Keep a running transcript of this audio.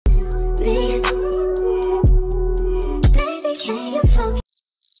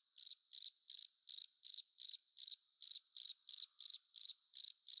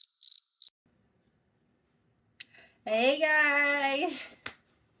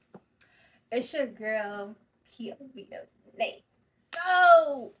It's your girl, POV Nate.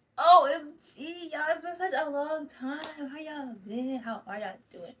 So, OMG, y'all, it's been such a long time. How y'all been? How are y'all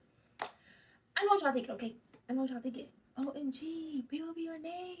doing? I know what y'all thinking, okay? I know what y'all thinking. OMG, POV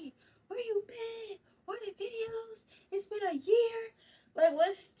Nate, where you been? Where the videos? It's been a year. Like,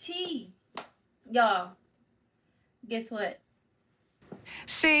 what's tea? Y'all, guess what?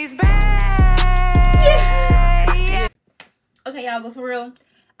 She's back. Yeah. Okay, y'all, but for real,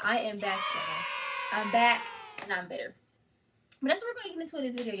 I am back, y'all. I'm back, and I'm better. But that's what we're gonna get into in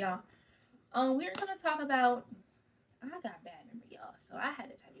this video, y'all. We're gonna talk about. I got bad memory, y'all, so I had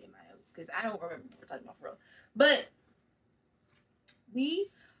to type it in my notes because I don't remember what we're talking about for real. But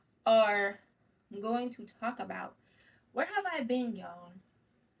we are going to talk about where have I been, y'all.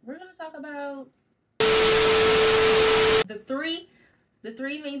 We're gonna talk about the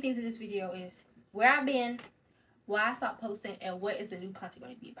three main things in this video is where I've been, why I stopped posting, and what is the new content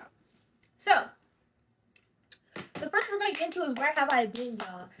going to be about. So the first we're gonna get into is where have I been,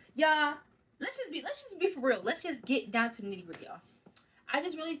 y'all. Y'all, let's just be for real. Let's just get down to the nitty gritty, y'all. I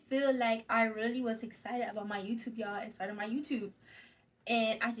just really feel like I really was excited about my YouTube, y'all, and started my YouTube.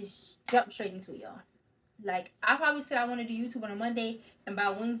 And I just jumped straight into it, y'all. Like, I probably said I want to do YouTube on a Monday, and by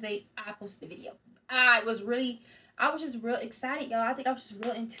Wednesday, I posted the video. I was just real excited, y'all. I think I was just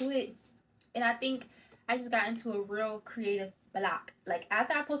real into it. And I think I just got into a real creative block. Like,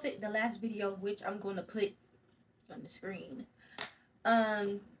 after I posted the last video, which I'm going to put on the screen,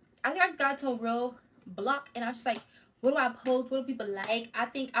 I think I just got into a real block, and I was just like, what do I post? What do people like? I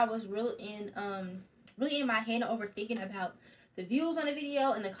think I was really in my head, overthinking about the views on the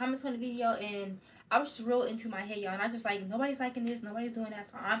video and the comments on the video, and I was just real into my head, y'all. And I just like, nobody's liking this, nobody's doing that,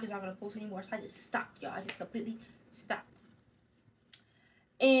 so I'm just not gonna post anymore. So I just stopped, y'all. I just completely stopped,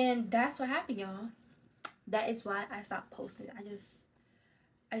 and that's what happened, y'all. That is why I stopped posting. I just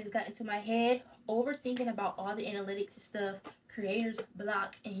got into my head, overthinking about all the analytics and stuff, creators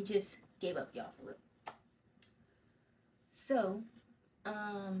block, and he just gave up, y'all, for real. So,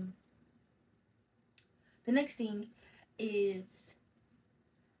 the next thing is,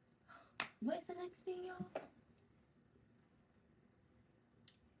 what is the next thing, y'all?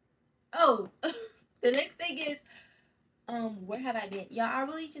 Oh, the next thing is, where have I been? Y'all, I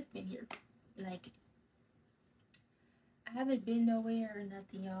really just been here. Like, I haven't been nowhere or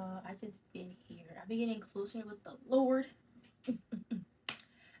nothing, y'all. I just been here. I've been getting closer with the Lord. I've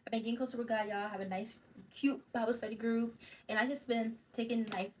been getting closer with God, y'all. I have a nice, cute Bible study group, and I just been taking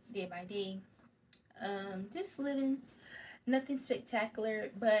life day by day. Just living, nothing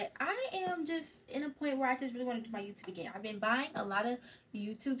spectacular, but I am just in a point where I just really want to do my YouTube again. I've been buying a lot of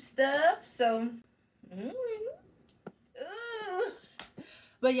YouTube stuff, so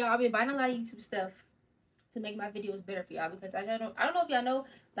but y'all, I've been buying a lot of YouTube stuff to make my videos better for y'all, because I don't know if y'all know,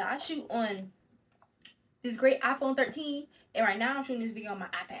 but I shoot on this great iPhone 13, and right now I'm shooting this video on my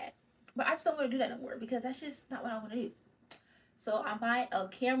iPad. But I just don't want to do that no more, because that's just not what I want to do. So I'm buying a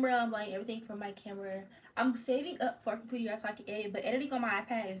camera, I'm buying everything for my camera. I'm saving up for a computer so I can edit, but editing on my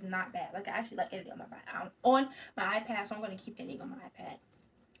iPad is not bad. Like, I actually like editing on my iPad, so I'm going to keep editing on my iPad.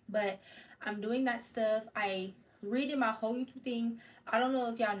 But I'm doing that stuff. I redid my whole YouTube thing. I don't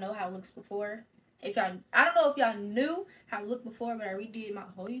know if y'all know how it looks before. I don't know if y'all knew how it looked before, but I redid my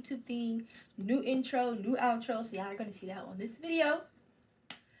whole YouTube thing. New intro, new outro, so y'all are going to see that on this video.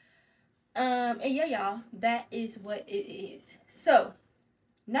 And yeah, y'all, that is what it is. So,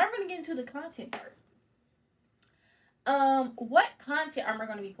 now we're going to get into the content part. What content am I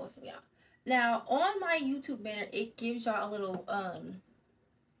going to be posting, y'all? Now, on my YouTube banner, it gives y'all a little,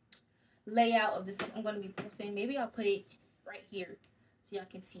 layout of this I'm going to be posting. Maybe I'll put it right here so y'all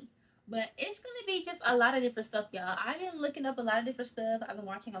can see. But it's going to be just a lot of different stuff, y'all. I've been looking up a lot of different stuff. I've been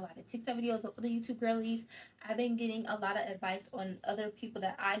watching a lot of TikTok videos of other YouTube girlies. I've been getting a lot of advice on other people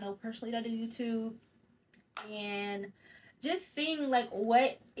that I know personally that do YouTube. And just seeing, like,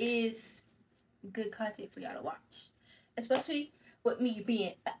 what is good content for y'all to watch. Especially with me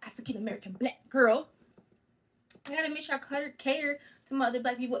being an African-American black girl. I gotta make sure I cater to my other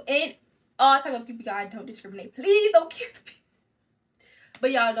black people and all type of people, y'all. I don't discriminate. Please don't kiss me.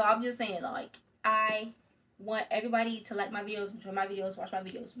 But y'all know, I'm just saying, like, I want everybody to like my videos, enjoy my videos, watch my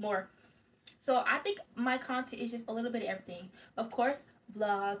videos more. So I think my content is just a little bit of everything. Of course,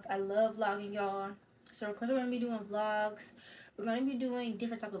 vlogs. I love vlogging, y'all. So of course we're gonna be doing vlogs. We're gonna be doing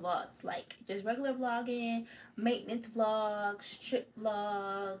different types of vlogs, like just regular vlogging, maintenance vlogs, trip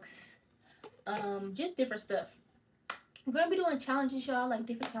vlogs, just different stuff. We're gonna be doing challenges, y'all, like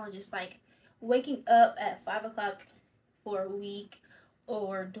different challenges, like waking up at 5 o'clock for a week,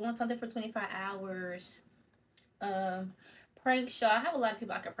 or doing something for 25 hours, pranks, y'all. I have a lot of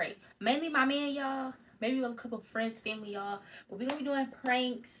people I can prank. Mainly my man, y'all. Maybe a couple of friends, family, y'all. But we're gonna be doing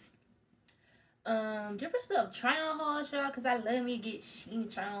pranks. Different stuff. Try on hauls, y'all, because I love me get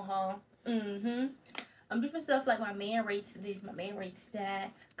Shein try on haul. Different stuff like my man rates this, my man rates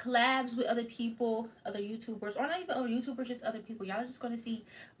that. Collabs with other people, other YouTubers, or not even other YouTubers, just other people. Y'all just gonna see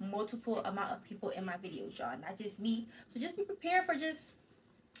multiple amount of people in my videos, y'all, not just me. So just be prepared for just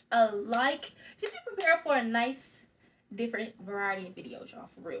just be prepared for a nice, different variety of videos, y'all,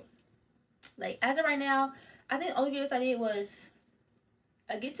 for real. Like as of right now, I think the only videos I did was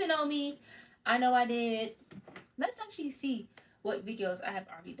get to know me. I know I did. Let's actually see what videos I have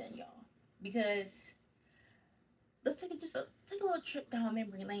already done, y'all, because let's take a little trip down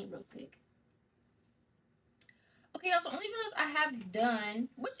memory lane real quick. Okay, y'all, so only videos I have done,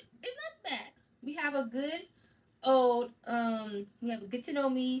 which is not bad. We have a good old, we have a get to know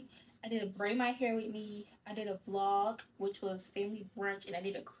me. I did a braid my hair with me. I did a vlog, which was family brunch, and I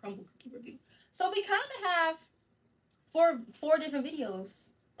did a crumble cookie review. So we kind of have four different videos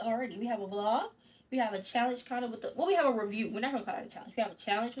already. We have a vlog. We have a challenge kind of with the, well, we have a review. We're not going to call it a challenge. We have a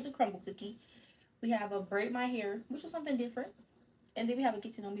challenge with the crumble cookie. We have a braid my hair, which was something different. And then we have a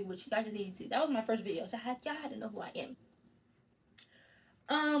get to know me, which I just needed to. That was my first video, so y'all had to know who I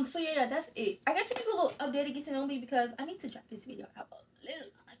am. So yeah, that's it. I guess we can do a little updated get to know me because I need to drop this video out a little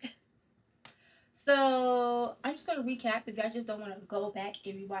long. So I'm just gonna recap if y'all just don't want to go back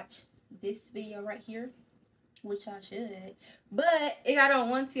and rewatch this video right here, which I should. But if I don't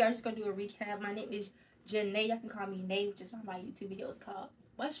want to, I'm just gonna do a recap. My name is Janae. Y'all can call me Nay, which is what my YouTube video is called.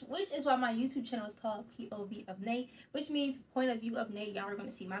 Which is why my YouTube channel is called POV of Nay, which means point of view of Nay. Y'all are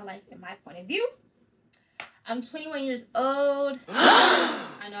gonna see my life and my point of view. I'm 21 years old.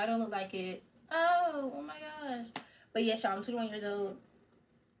 I know I don't look like it. Oh my gosh. But yes, y'all, I'm 21 years old.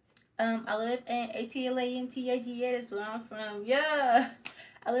 I live in ATLANTAGA. That's where I'm from. Yeah.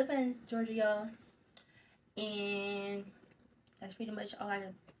 I live in Georgia, y'all. And that's pretty much all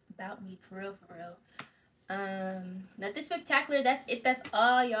about me, for real, for real. Nothing spectacular. That's it. That's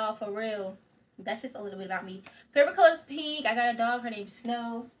all, y'all, for real. That's just a little bit about me. Favorite color is pink. I got a dog. Her name's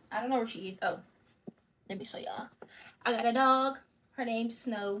Snow. I don't know where she is. Oh, let me show y'all. I got a dog. Her name's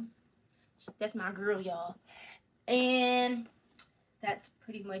Snow. That's my girl, y'all. And that's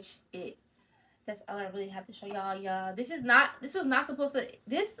pretty much it. That's all I really have to show y'all. This was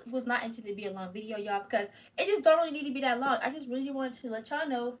not intended to be a long video, y'all, because it just don't really need to be that long. I just really wanted to let y'all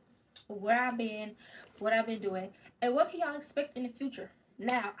know where I've been, what I've been doing, and what can y'all expect in the future.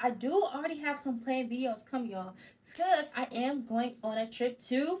 Now, I do already have some planned videos coming, y'all, because I am going on a trip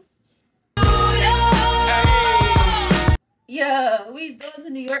to we going to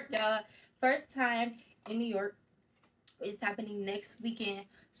New York, y'all. First time in New York. It's happening next weekend.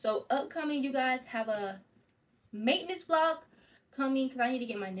 So upcoming, you guys have a maintenance vlog coming because I need to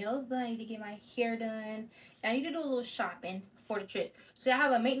get my nails done. I need to get my hair done. And I need to do a little shopping for the trip. So I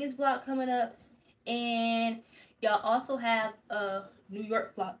have a maintenance vlog coming up. And y'all also have a New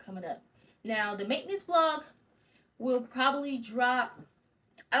York vlog coming up. Now, the maintenance vlog will probably drop,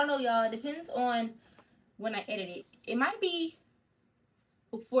 I don't know, y'all. It depends on when I edit it. It might be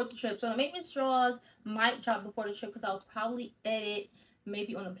before the trip. So the maintenance vlog might drop before the trip because I'll probably edit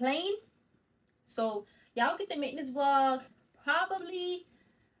maybe on a plane. So y'all get the maintenance vlog probably.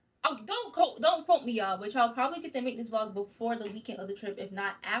 Oh, don't quote me, y'all, but y'all probably get the maintenance vlog before the weekend of the trip, if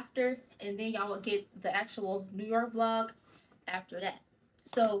not after, and then y'all will get the actual New York vlog after that.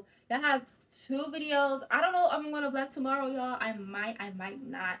 So y'all have 2 videos. I don't know if I'm gonna vlog tomorrow, y'all. I might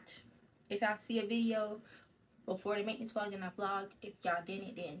not. If y'all see a video before the maintenance vlog, then I vlogged. If y'all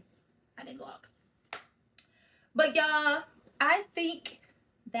didn't, then I didn't vlog. But y'all, I think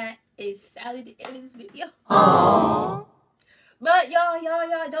that is sadly the end of this video. Aww. But y'all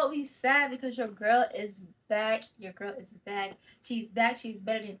don't be sad because your girl is back. Your girl is back. She's back. She's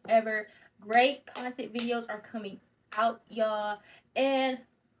better than ever. Great content videos are coming out, y'all. And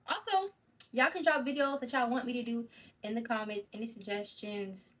also, y'all can drop videos that y'all want me to do in the comments. Any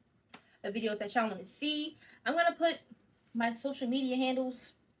suggestions of videos that y'all want to see. I'm going to put my social media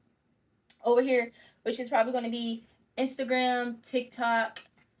handles over here, which is probably going to be Instagram, TikTok,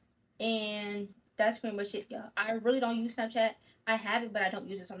 and that's pretty much it, y'all. I really don't use Snapchat. I have it, but I don't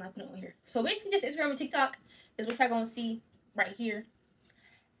use it, so I'm not putting it on here. So basically, just Instagram and TikTok is what y'all going to see right here.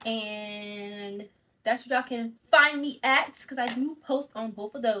 And that's where y'all can find me at, because I do post on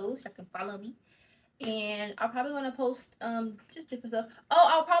both of those. Y'all can follow me. And I'm probably going to post just different stuff. Oh,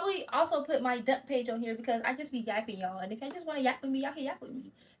 I'll probably also put my dump page on here because I just be yapping, y'all. And if y'all just want to yap with me, y'all can yap with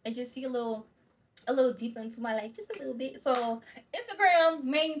me. And just see a little deeper into my life, just a little bit. So Instagram,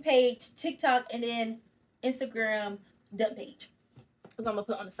 main page, TikTok, and then Instagram, dump page. That's what I'm gonna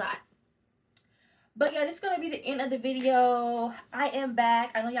put on the side. But yeah, this is gonna be the end of the video. I am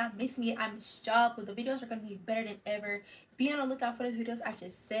back. I know y'all missed me. I missed y'all, but the videos are gonna be better than ever. Be on the lookout for those videos I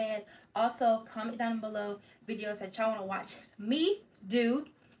just said. Also, comment down below videos that y'all want to watch me do.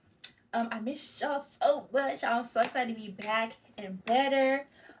 I missed y'all so much. I'm so excited to be back and better.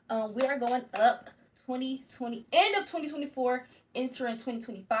 We are going up 2020, end of 2024, entering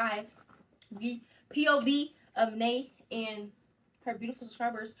 2025. We POV of Nay and her beautiful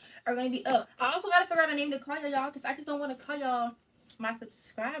subscribers are going to be up. I also got to figure out a name to call y'all, because I just don't want to call y'all my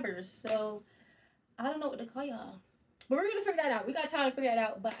subscribers. So I don't know what to call y'all. But we're going to figure that out. We got time to figure that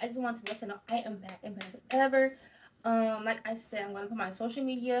out. But I just wanted to let you know I am back and better than ever. Like I said, I'm going to put my social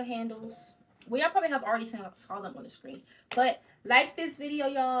media handles. Well, y'all probably have already saw them on the screen. But like this video,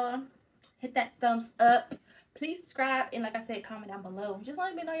 y'all. Hit that thumbs up. Please subscribe. And like I said, comment down below. Just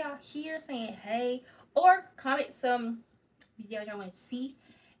let me know y'all here saying hey. Or comment some videos y'all want to see.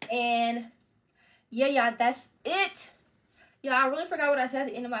 And yeah, y'all, that's it. Yeah, I really forgot what I said at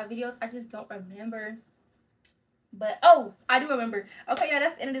the end of my videos. I just don't remember. But, oh, I do remember. Okay, yeah,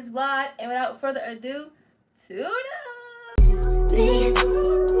 that's the end of this vlog. And without further ado, tune up. Baby,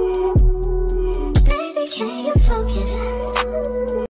 can you focus?